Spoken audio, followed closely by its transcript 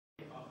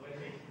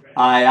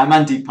Hi, I'm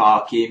Andy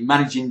Parkin,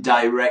 Managing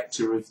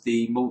Director of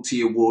the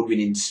Multi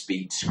Award-Winning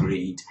Speed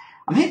Screed.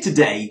 I'm here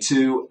today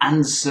to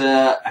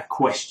answer a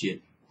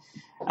question.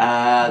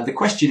 The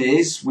question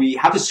is, we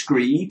have a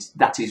screed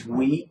that is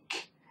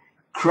weak,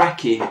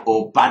 cracking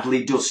or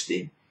badly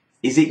dusting.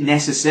 Is it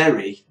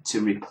necessary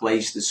to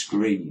replace the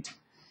screed?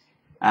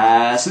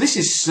 So this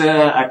is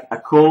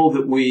a call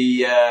that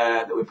we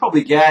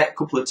probably get a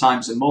couple of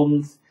times a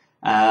month.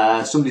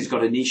 Somebody's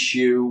got an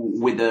issue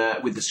with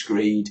the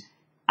screed.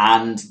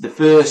 And the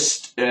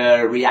first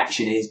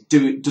reaction is,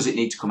 does it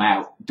need to come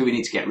out? Do we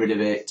need to get rid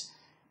of it?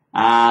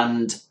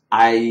 And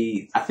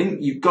I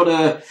think you've got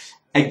to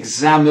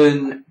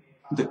examine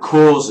the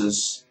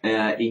causes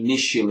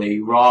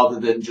initially, rather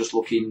than just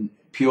looking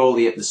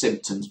purely at the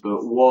symptoms,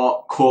 but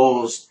what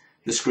caused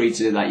the screed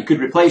to do that. You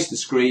could replace the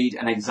screed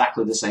and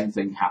exactly the same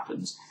thing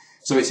happens.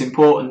 So it's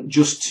important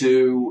just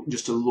to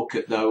look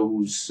at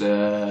those,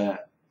 the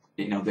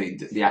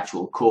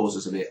actual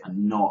causes of it,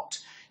 and not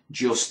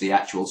just the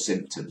actual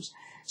symptoms.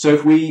 So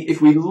if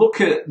we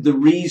look at the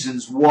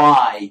reasons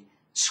why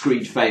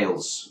screed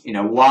fails,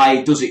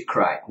 why does it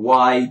crack?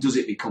 Why does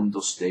it become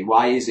dusty?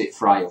 Why is it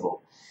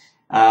friable?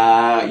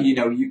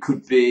 You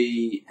could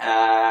be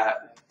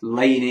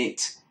laying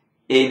it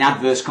in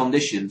adverse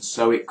conditions,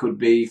 so it could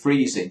be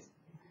freezing.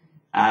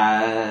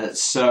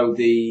 So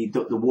the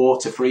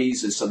water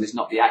freezes, so there's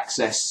not the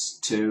access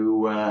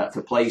to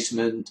for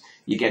placement.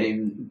 You're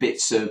getting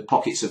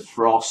pockets of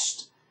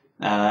frost.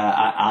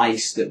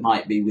 Ice that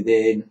might be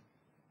within.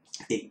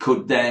 It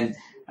could then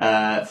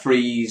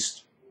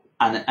freeze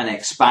and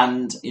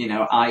expand.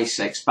 Ice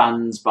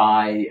expands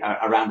by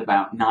around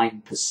about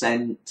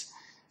 9%.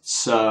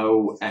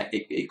 So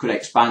it could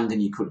expand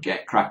and you could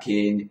get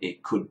cracking.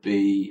 It could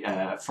be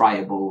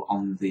friable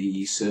on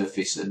the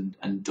surface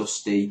and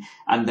dusty.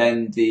 And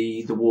then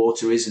the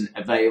water isn't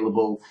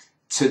available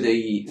to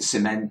the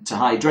cement to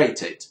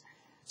hydrate it.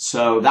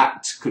 So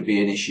that could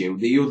be an issue.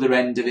 The other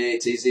end of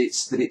it is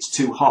that it's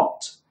too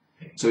hot.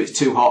 So it's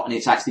too hot and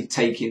it's actually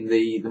taking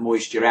the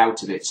moisture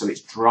out of it, so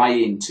it's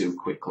drying too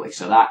quickly.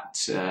 So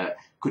that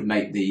could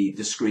make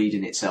the screed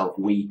in itself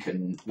weak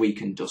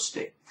and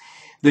dusty.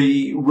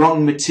 The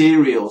wrong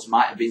materials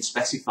might have been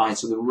specified,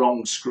 so the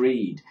wrong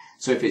screed.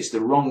 So if it's the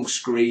wrong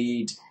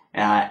screed,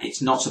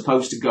 it's not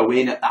supposed to go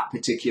in at that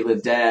particular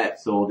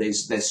depth, or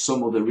there's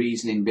some other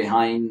reasoning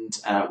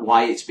behind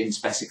why it's been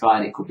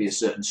specified. It could be a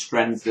certain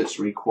strength that's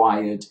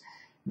required.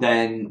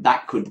 Then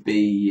that could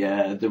be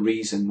the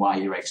reason why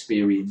you're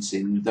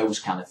experiencing those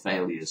kind of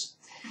failures.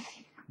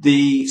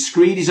 The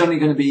screed is only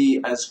going to be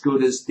as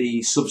good as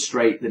the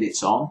substrate that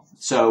it's on.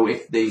 So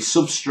if the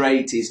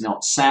substrate is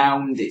not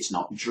sound, it's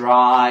not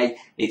dry,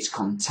 it's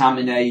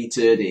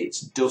contaminated, it's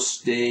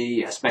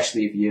dusty,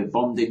 especially if you're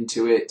bonding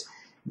to it,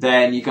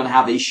 then you're going to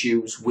have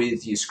issues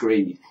with your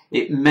screed.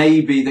 It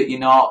may be that you're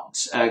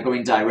not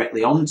going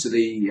directly onto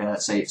the,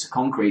 say it's a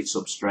concrete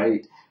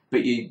substrate,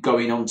 but you're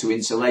going onto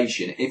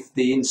insulation. If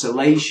the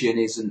insulation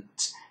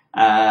isn't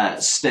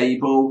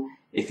stable,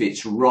 if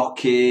it's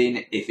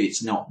rocking, if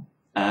it's not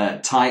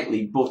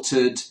tightly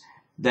buttered,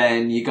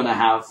 then you're going to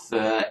have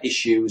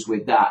issues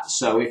with that.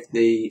 So if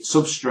the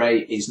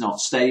substrate is not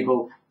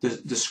stable,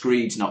 the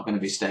screed's not going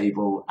to be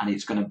stable, and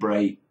it's going to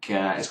break.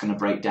 It's going to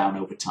break down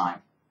over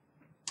time.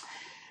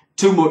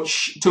 Too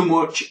much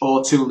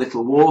or too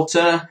little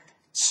water.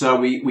 So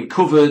we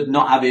covered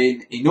not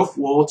having enough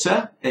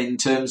water in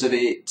terms of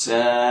it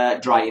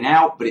drying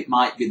out, but it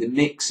might be the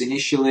mix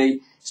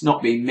initially. It's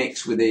not being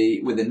mixed with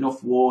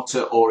enough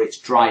water, or it's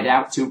dried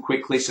out too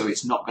quickly, so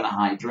it's not going to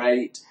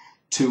hydrate.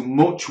 Too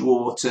much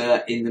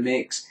water in the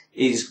mix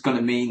is going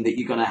to mean that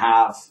you're going to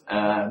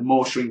have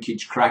more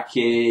shrinkage,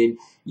 cracking.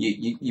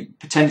 You're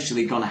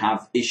potentially going to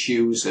have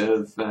issues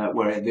of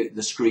where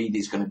the screed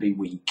is going to be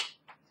weak.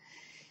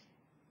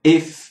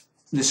 If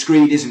the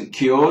screed isn't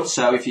cured,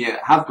 so if you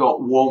have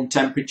got warm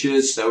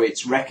temperatures, so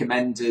it's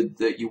recommended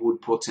that you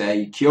would put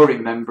a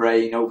curing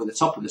membrane over the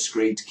top of the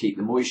screed to keep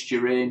the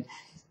moisture in.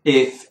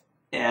 If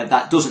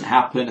that doesn't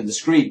happen and the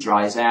screed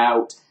dries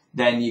out,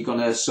 then you're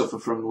going to suffer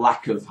from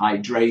lack of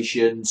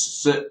hydration.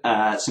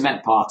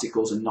 Cement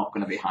particles are not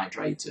going to be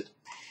hydrated.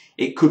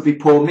 It could be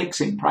poor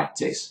mixing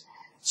practice.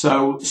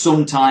 So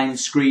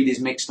sometimes screed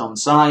is mixed on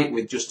site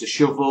with just a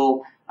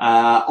shovel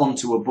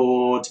onto a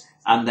board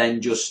and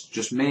then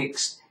just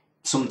mixed.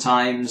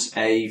 Sometimes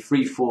a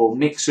free-fall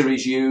mixer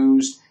is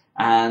used,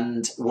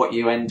 and what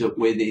you end up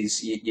with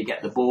is you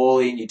get the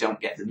balling, you don't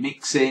get the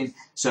mixing.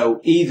 So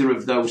either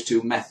of those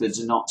two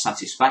methods are not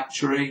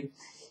satisfactory.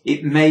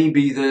 It may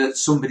be that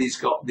somebody's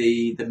got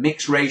the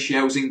mix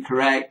ratios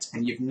incorrect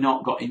and you've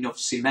not got enough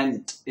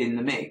cement in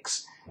the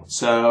mix.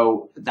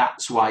 So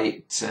that's why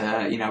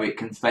it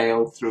can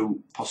fail through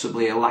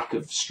possibly a lack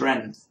of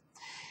strength.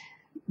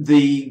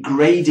 The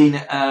grading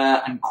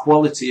and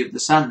quality of the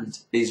sand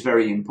is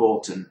very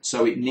important.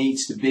 So it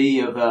needs to be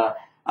of a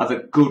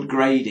good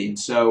grading.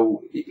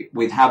 So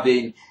with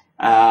having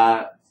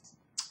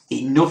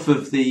enough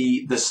of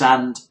the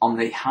sand on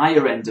the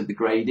higher end of the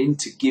grading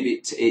to give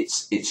it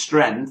its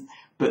strength,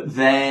 but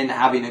then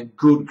having a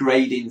good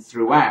grading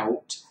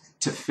throughout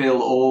to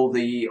fill all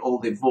the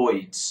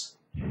voids.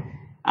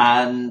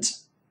 And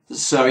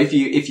so if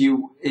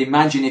you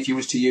imagine if you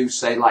was to use,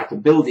 say, like a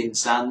building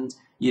sand,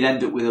 you'd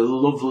end up with a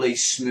lovely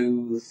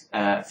smooth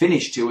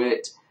finish to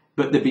it,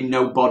 but there'd be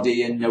no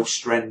body and no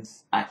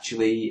strength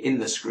actually in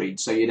the screed.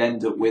 So you'd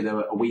end up with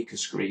a weaker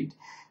screed.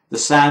 The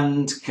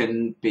sand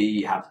can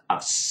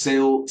have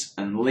silt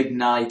and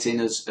lignite in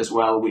as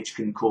well, which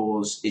can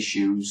cause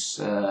issues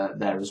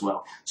there as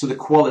well. So the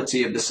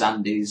quality of the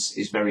sand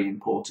is very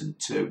important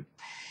too.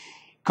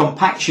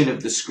 Compaction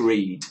of the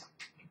screed.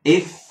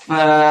 If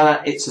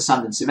it's a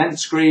sand and cement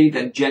screed,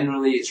 then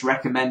generally it's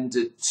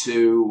recommended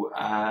to,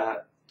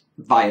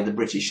 via the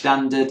British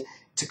standard,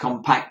 to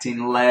compact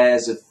in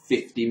layers of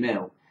 50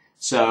 mil.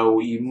 So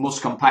you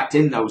must compact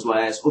in those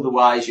layers,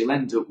 otherwise you'll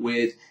end up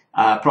with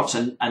perhaps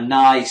a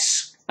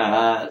nice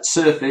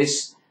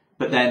surface,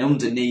 but then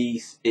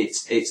underneath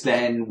it's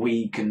then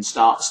weak and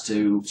starts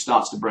to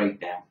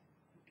break down.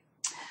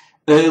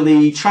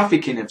 Early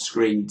trafficking of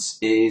screeds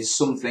is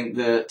something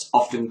that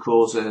often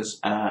causes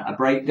a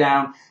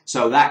breakdown.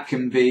 So that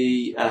can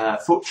be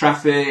foot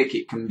traffic,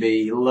 it can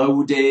be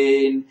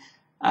loading,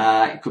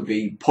 it could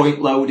be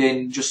point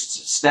loading,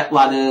 just step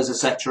ladders,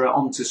 etc.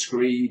 onto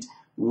screed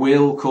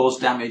will cause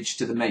damage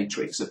to the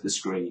matrix of the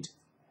screed.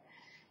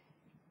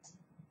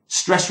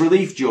 Stress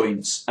relief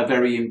joints are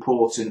very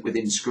important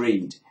within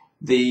screed.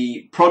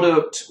 The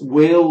product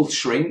will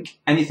shrink.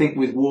 Anything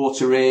with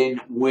water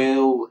in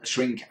will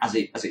shrink as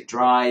it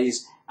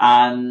dries,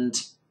 and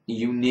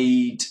you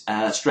need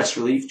stress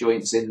relief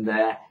joints in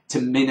there to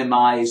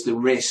minimise the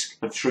risk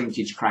of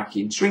shrinkage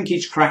cracking.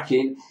 Shrinkage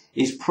cracking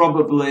is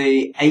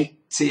probably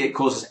it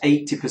causes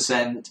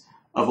 80%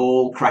 of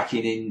all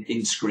cracking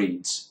in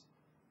screeds.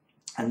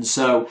 And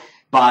so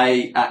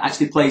by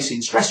actually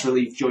placing stress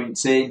relief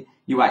joints in,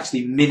 you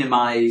actually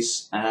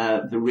minimise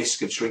the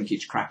risk of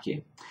shrinkage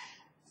cracking.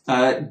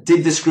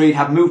 Did the screed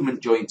have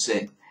movement joints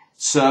in?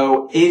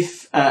 So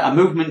if a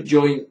movement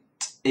joint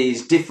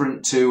is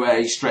different to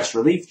a stress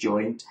relief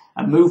joint,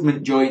 a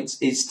movement joint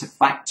is to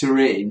factor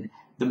in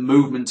the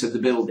movement of the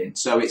building.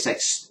 So it's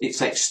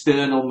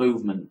external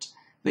movement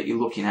that you're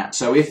looking at.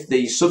 So if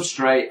the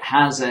substrate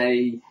has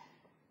a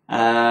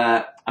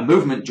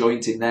movement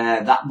joint in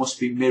there, that must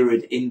be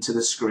mirrored into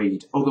the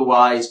screed.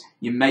 Otherwise,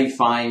 you may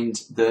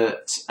find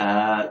that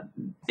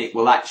it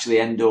will actually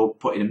end up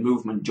putting a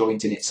movement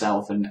joint in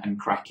itself and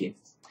cracking.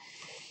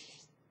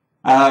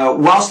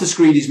 Whilst the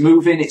screed is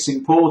moving, it's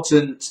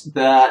important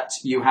that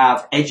you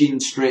have edging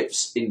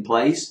strips in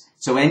place.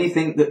 So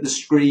anything that the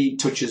screed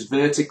touches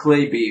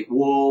vertically, be it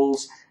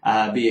walls,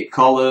 be it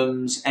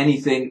columns,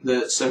 anything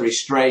that's a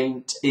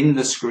restraint in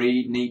the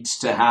screed needs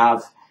to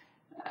have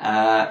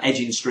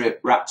edging strip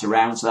wrapped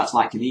around, so that's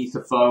like an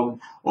ether foam,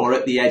 or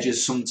at the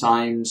edges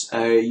sometimes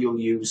you'll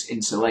use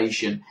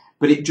insulation,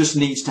 but it just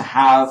needs to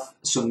have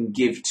some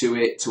give to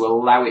it to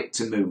allow it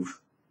to move.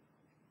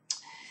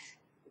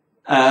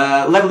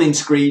 Levelling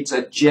screeds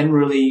are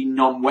generally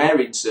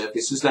non-wearing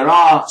surfaces. There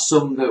are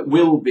some that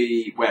will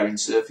be wearing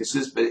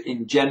surfaces, but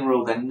in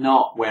general they're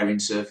not wearing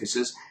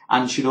surfaces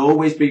and should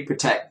always be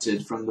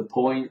protected from the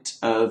point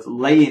of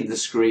laying the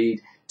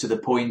screed to the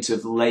point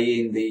of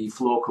laying the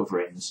floor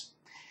coverings.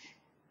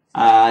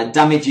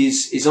 Damage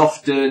is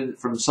often,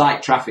 from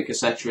site traffic,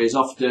 etc., is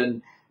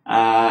often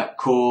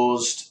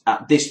caused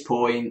at this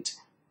point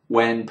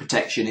when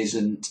protection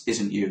isn't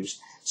used.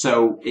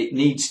 So it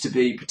needs to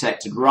be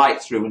protected right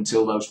through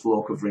until those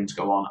floor coverings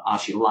go on,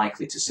 as you're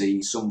likely to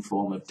see some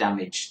form of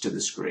damage to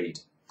the screed.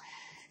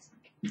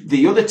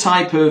 The other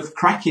type of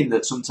cracking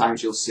that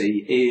sometimes you'll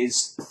see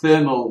is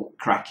thermal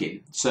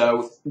cracking,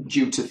 so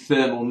due to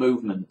thermal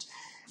movement.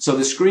 So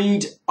the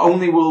screed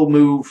only will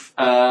move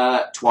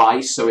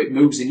twice, so it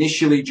moves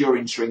initially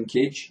during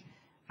shrinkage,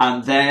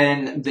 and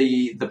then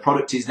the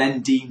product is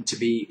then deemed to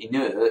be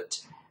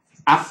inert.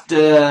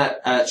 After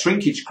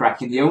shrinkage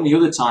cracking, the only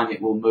other time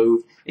it will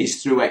move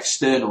is through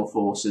external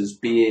forces,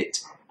 be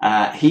it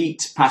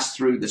heat passed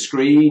through the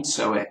screed,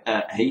 so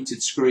a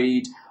heated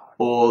screed,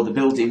 or the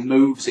building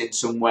moves in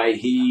some way,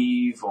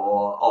 heave,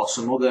 or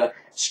some other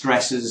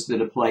stresses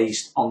that are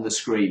placed on the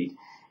screed.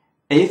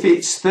 If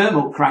it's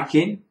thermal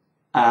cracking,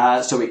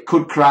 so it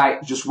could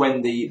crack just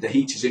when the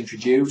heat is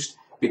introduced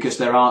because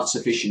there aren't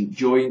sufficient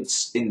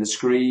joints in the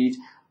screed.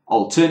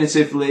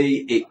 Alternatively,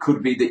 it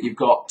could be that you've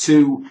got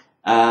two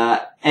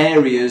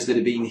areas that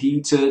are being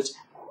heated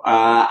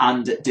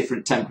and at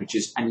different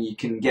temperatures, and you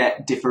can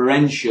get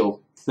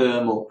differential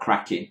thermal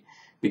cracking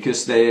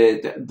because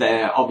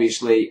they're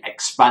obviously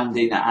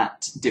expanding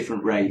at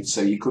different rates.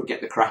 So you could get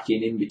the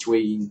cracking in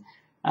between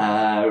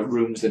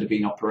rooms that have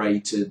been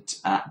operated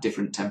at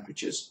different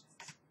temperatures.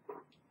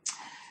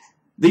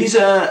 These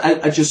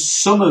are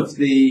just some of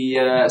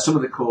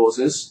the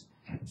causes.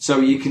 So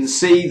you can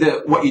see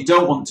that what you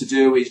don't want to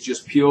do is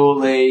just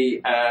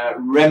purely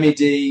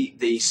remedy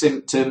the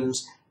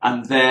symptoms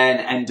and then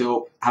end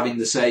up having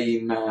the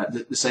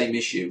same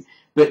issue.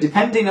 But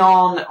depending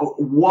on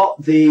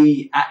what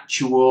the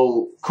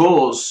actual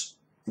cause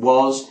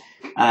was,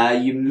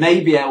 you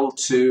may be able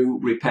to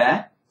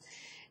repair.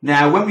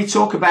 Now, when we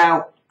talk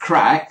about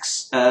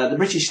cracks, the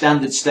British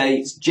standard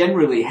states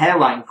generally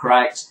hairline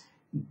cracks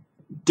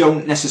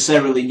don't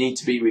necessarily need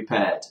to be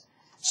repaired.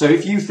 So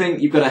if you think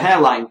you've got a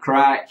hairline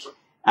crack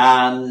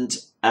and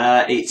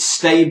it's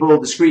stable,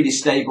 the screed is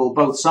stable,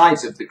 both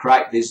sides of the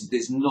crack,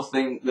 there's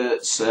nothing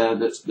that's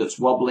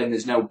wobbling,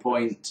 there's no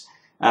point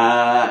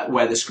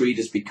where the screed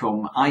has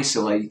become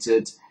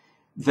isolated,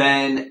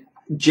 then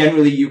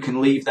generally you can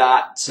leave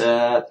that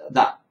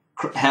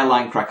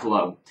hairline crack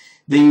alone.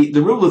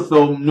 The rule of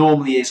thumb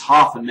normally is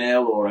 0.5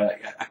 mil or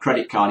a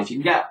credit card. If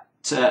you can get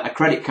a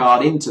credit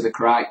card into the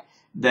crack,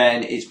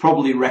 then it's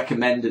probably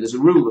recommended as a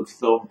rule of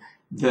thumb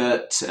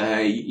that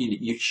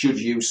you should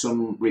use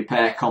some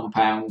repair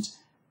compound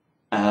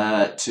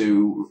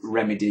to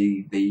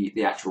remedy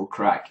the actual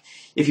crack.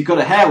 If you've got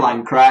a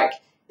hairline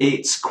crack,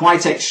 it's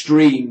quite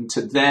extreme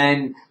to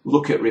then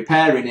look at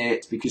repairing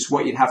it, because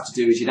what you'd have to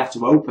do is you'd have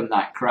to open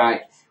that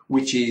crack,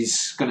 which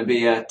is going to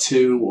be a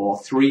 2 or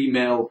 3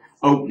 mil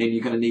opening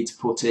you're going to need to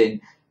put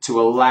in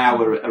to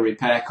allow a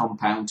repair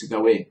compound to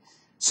go in.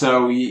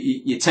 So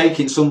you're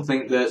taking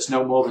something that's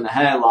no more than a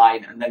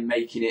hairline and then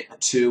making it a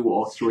 2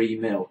 or 3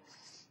 mil.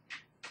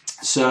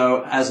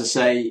 So, as I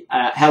say,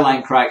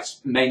 hairline cracks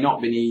may not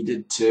be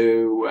needed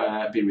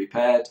to be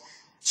repaired.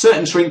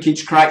 Certain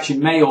shrinkage cracks you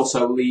may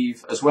also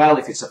leave as well.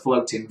 If it's a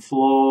floating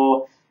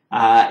floor,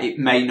 it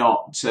may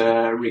not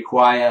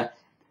require.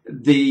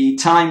 The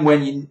time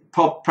when you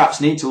perhaps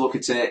need to look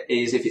at it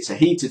is if it's a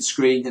heated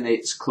screed and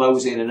it's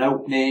closing and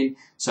opening.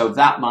 So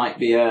that might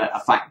be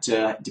a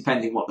factor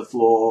depending what the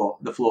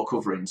floor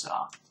coverings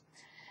are.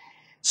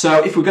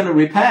 So if we're going to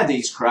repair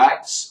these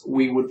cracks,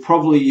 we would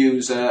probably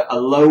use a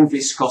low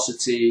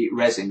viscosity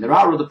resin. There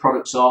are other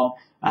products on,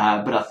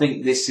 but I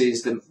think this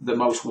is the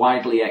most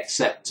widely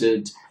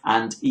accepted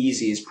and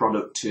easiest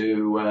product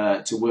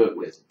to work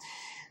with.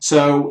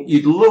 So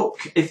you'd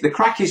look, if the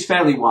crack is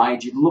fairly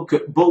wide, you'd look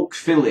at bulk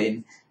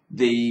filling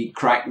the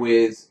crack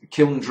with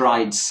kiln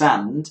dried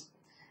sand,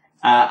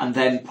 and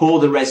then pour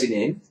the resin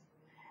in.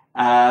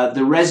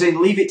 The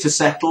resin, leave it to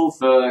settle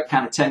for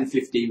kind of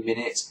 10-15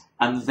 minutes,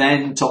 and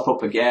then top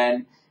up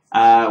again,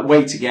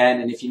 wait again,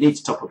 and if you need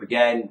to top up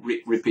again,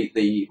 repeat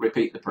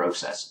the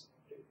process.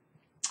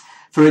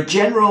 For a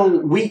general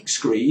weak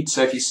screed,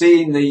 so if you're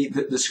seeing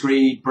the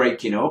screed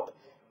breaking up,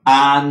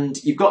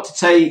 and you've got to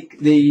take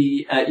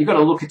you've got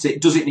to look at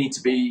it, does it need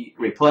to be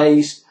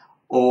replaced,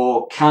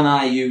 or can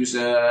I use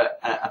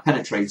a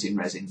penetrating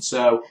resin?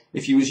 So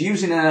if you was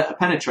using a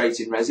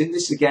penetrating resin,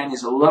 this again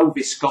is a low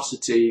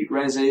viscosity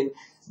resin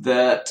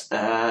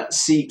that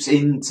seeps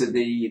into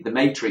the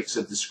matrix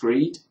of the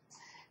screed.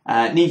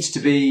 It needs to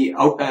be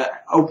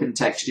open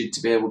textured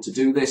to be able to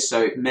do this,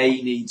 so it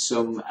may need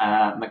some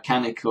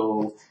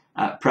mechanical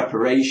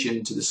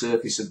preparation to the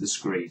surface of the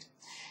screed.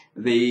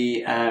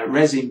 The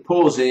resin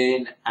pours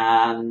in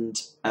and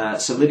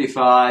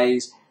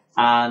solidifies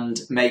and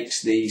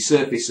makes the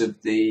surface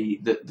of the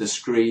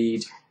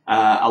screed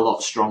a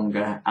lot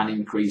stronger and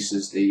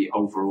increases the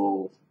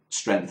overall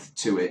strength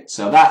to it.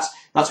 So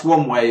that's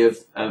one way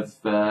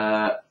of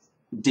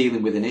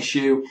dealing with an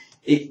issue.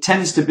 It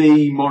tends to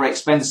be more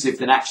expensive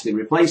than actually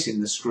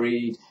replacing the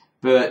screed,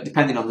 but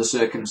depending on the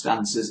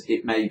circumstances,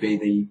 it may be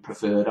the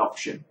preferred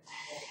option.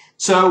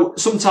 So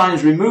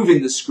sometimes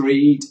removing the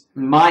screed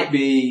might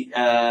be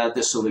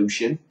the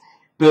solution,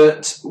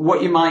 but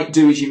what you might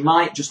do is you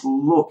might just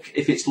look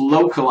if it's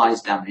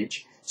localized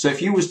damage. So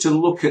if you was to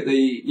look at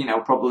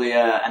probably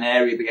an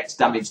area that gets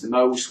damaged the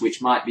most,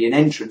 which might be an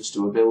entrance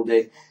to a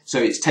building, so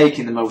it's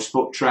taking the most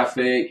foot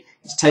traffic,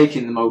 it's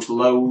taking the most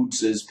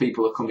loads as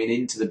people are coming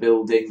into the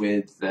building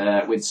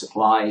with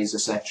supplies,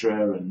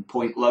 etc., and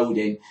point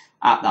loading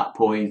at that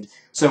point.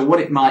 So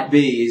what it might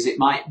be is it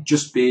might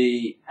just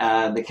be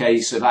the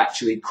case of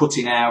actually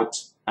cutting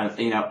out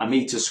a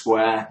metre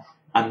square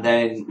and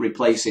then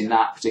replacing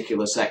that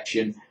particular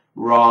section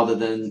rather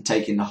than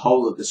taking the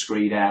whole of the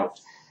screed out.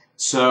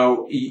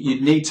 So you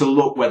need to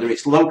look whether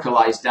it's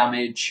localized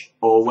damage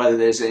or whether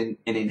there's an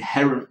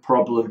inherent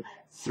problem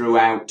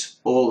throughout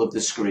all of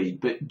the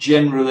screed. But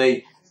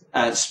generally,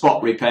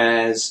 spot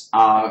repairs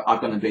are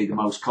going to be the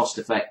most cost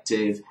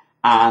effective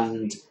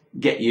and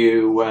get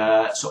you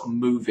sort of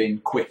moving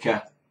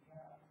quicker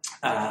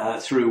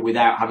through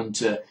without having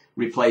to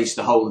replace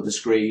the whole of the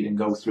screed and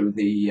go through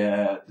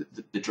the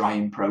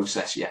drying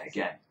process yet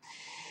again.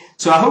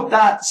 So I hope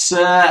that's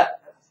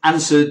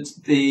answered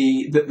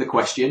the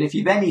question. If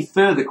you've any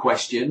further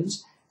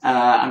questions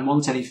and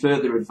want any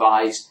further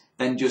advice,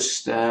 then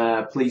just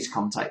please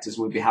contact us.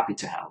 We'll be happy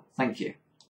to help. Thank you.